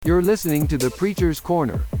You're listening to The Preacher's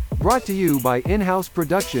Corner, brought to you by In-House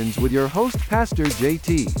Productions with your host Pastor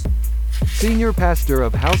JT, Senior Pastor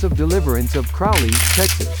of House of Deliverance of Crowley,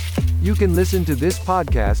 Texas. You can listen to this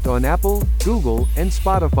podcast on Apple, Google, and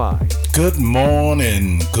Spotify. Good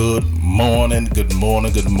morning, good morning, good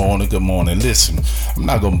morning, good morning, good morning. Listen, I'm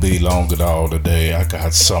not going to be long at all today. I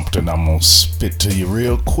got something I'm going to spit to you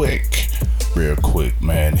real quick,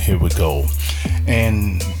 man. Here we go.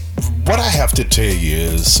 And what I have to tell you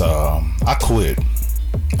is I quit.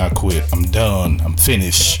 I'm done. I'm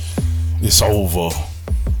finished. It's over.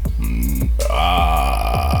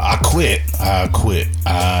 I quit.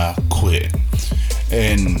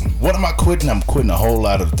 And what am I quitting? I'm quitting a whole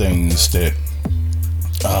lot of things that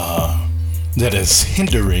is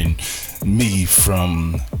hindering me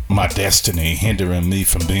from my destiny, hindering me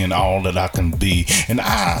from being all that I can be. And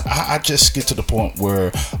I just get to the point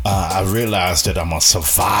where I realize that I'm a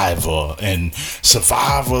survivor, and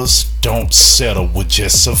survivors don't settle with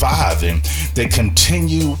just surviving. They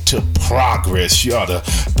continue to progress. You ought to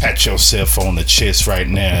pat yourself on the chest right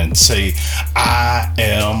now and say, I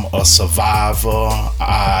am a survivor.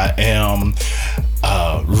 I am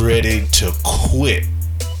ready to quit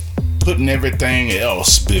putting everything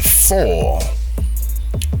else before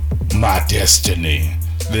my destiny.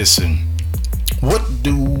 Listen, what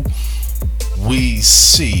do we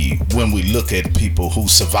see when we look at people who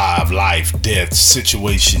survive life, death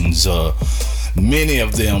situations? Many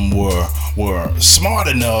of them were smart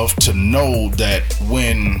enough to know that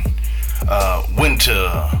when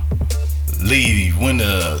to leave, when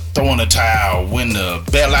to throw in a towel, when to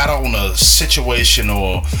bail out on a situation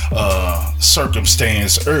or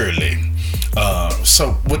circumstance early.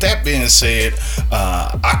 So with that being said,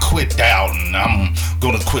 I quit doubting. I'm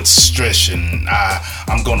gonna quit stressing.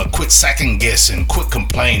 I'm gonna quit second guessing, quit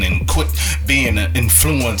complaining, quit being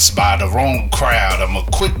influenced by the wrong crowd. I'm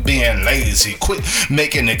gonna quit being lazy, quit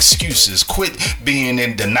making excuses, quit being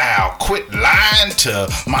in denial, quit lying to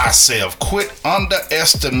myself, quit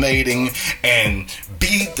underestimating, and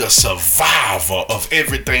be the survivor of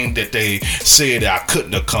everything that they said I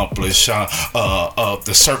couldn't accomplish, of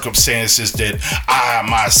the circumstances that I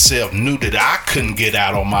myself knew that I couldn't get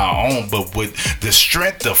out on my own. But with the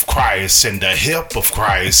strength of Christ and the help of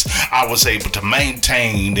Christ, I was able to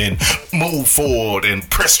maintain and move forward and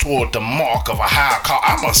press toward the mark of a higher call.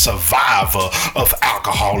 I'm a survivor of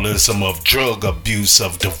alcoholism, of drug abuse,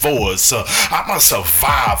 of divorce. I'm a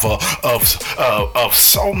survivor of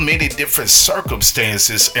so many different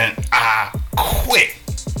circumstances, and I quit.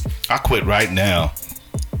 I quit right now.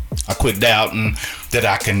 I quit doubting that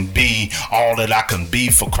I can be all that I can be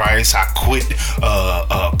for Christ. I quit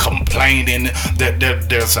complaining that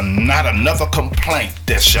there's not another complaint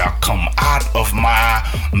that shall come out of my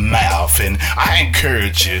mouth. And I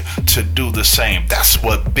encourage you to do the same. That's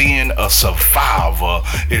what being a survivor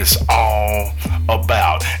is all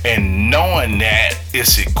about. And knowing that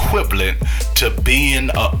is equivalent to being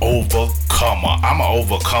an overcomer. I'm an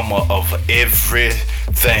overcomer of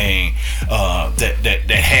everything that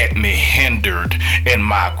had me hindered in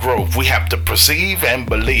my growth. We have to perceive and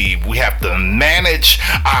believe. We have to manage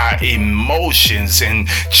our emotions and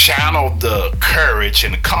channel the courage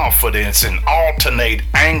and confidence and alternate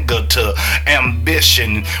anger to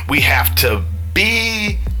ambition. We have to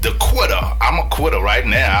be the quitter. I'm a quitter right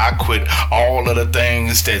now. I quit all of the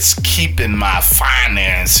things that's keeping my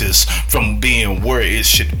finances from being where it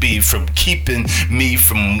should be, from keeping me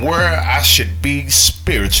from where I should be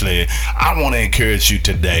spiritually. I want to encourage you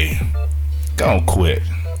today. Don't quit.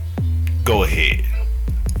 Go ahead.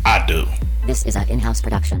 I do. This is an in-house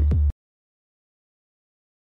production.